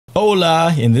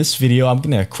Hola! In this video, I'm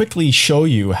going to quickly show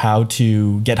you how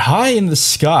to get high in the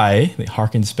sky. It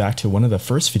harkens back to one of the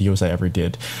first videos I ever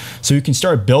did. So you can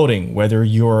start building, whether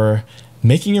you're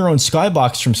making your own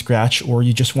skybox from scratch or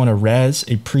you just want to res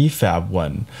a prefab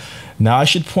one. Now I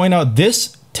should point out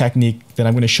this technique that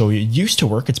I'm going to show you used to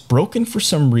work. It's broken for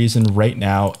some reason right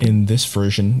now in this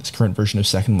version, this current version of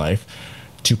Second Life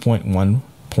 2.1.1.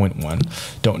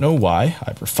 Don't know why.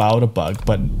 I've filed a bug,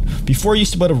 but before I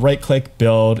used to be able to right click,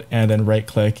 build, and then right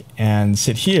click and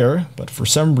sit here. But for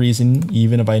some reason,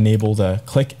 even if I enable the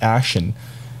click action,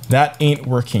 that ain't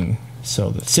working. So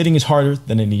the sitting is harder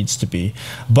than it needs to be,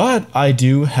 but I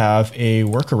do have a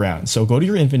workaround. So go to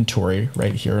your inventory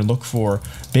right here and look for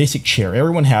basic chair.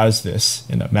 Everyone has this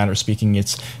in a manner of speaking.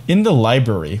 It's in the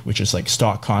library, which is like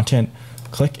stock content.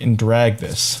 Click and drag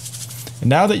this. And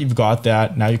now that you've got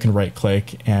that, now you can right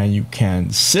click and you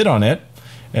can sit on it.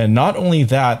 And not only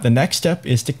that, the next step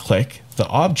is to click the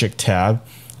object tab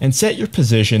and set your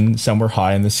position somewhere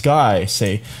high in the sky,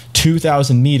 say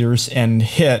 2,000 meters, and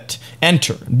hit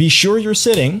enter. Be sure you're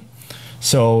sitting.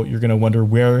 So you're gonna wonder,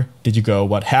 where did you go?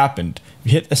 What happened?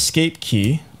 You hit escape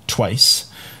key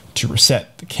twice to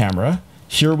reset the camera.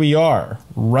 Here we are,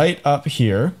 right up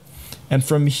here. And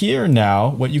from here now,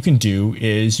 what you can do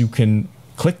is you can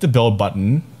click the build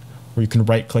button, or you can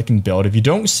right click and build. If you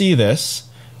don't see this,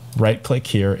 right click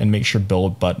here and make sure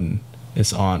build button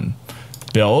is on.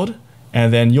 Build,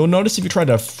 and then you'll notice if you try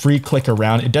to free click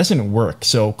around, it doesn't work.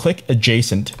 So click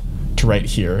adjacent to right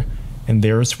here, and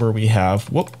there's where we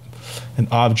have an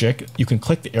object. You can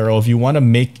click the arrow if you want to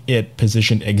make it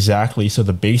positioned exactly, so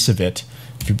the base of it,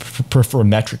 if you prefer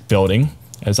metric building,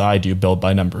 as I do, build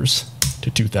by numbers to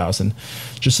 2000,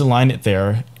 just align it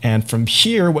there. And from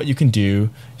here, what you can do,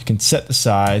 you can set the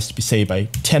size to be, say, by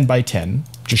 10 by 10,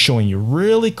 just showing you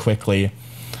really quickly.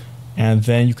 And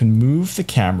then you can move the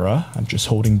camera. I'm just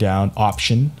holding down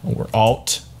Option or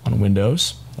Alt on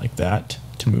Windows like that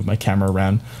to move my camera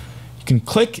around. You can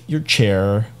click your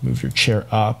chair, move your chair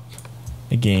up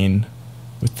again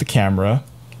with the camera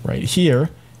right here.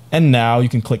 And now you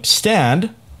can click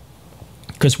stand,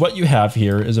 because what you have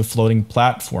here is a floating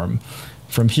platform.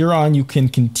 From here on, you can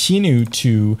continue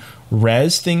to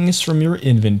res things from your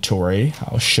inventory.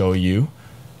 I'll show you.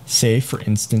 Say, for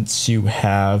instance, you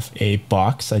have a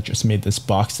box. I just made this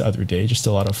box the other day, just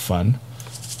a lot of fun.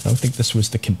 I don't think this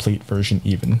was the complete version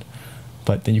even.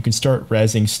 But then you can start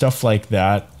resing stuff like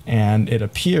that, and it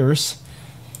appears,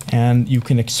 and you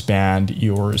can expand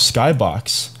your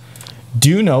skybox.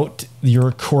 Do note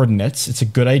your coordinates. It's a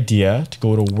good idea to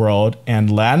go to world and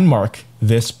landmark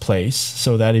this place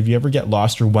so that if you ever get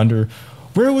lost or wonder,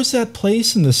 where was that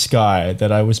place in the sky that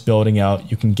I was building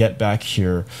out, you can get back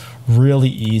here really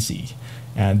easy.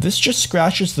 And this just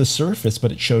scratches the surface,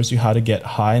 but it shows you how to get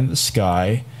high in the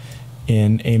sky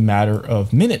in a matter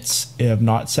of minutes, if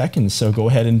not seconds. So go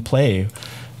ahead and play.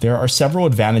 There are several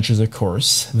advantages, of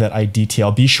course, that I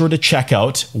detail. Be sure to check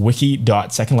out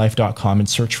wiki.secondlife.com and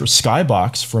search for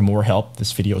Skybox for more help.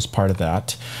 This video is part of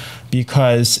that.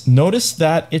 Because notice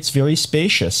that it's very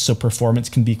spacious, so performance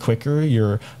can be quicker.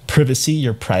 Your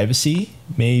privacy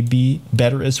may be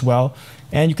better as well.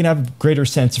 And you can have a greater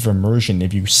sense of immersion.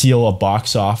 If you seal a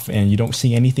box off and you don't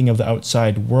see anything of the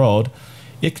outside world,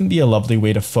 it can be a lovely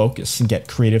way to focus and get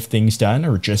creative things done,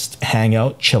 or just hang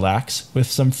out, chillax with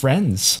some friends.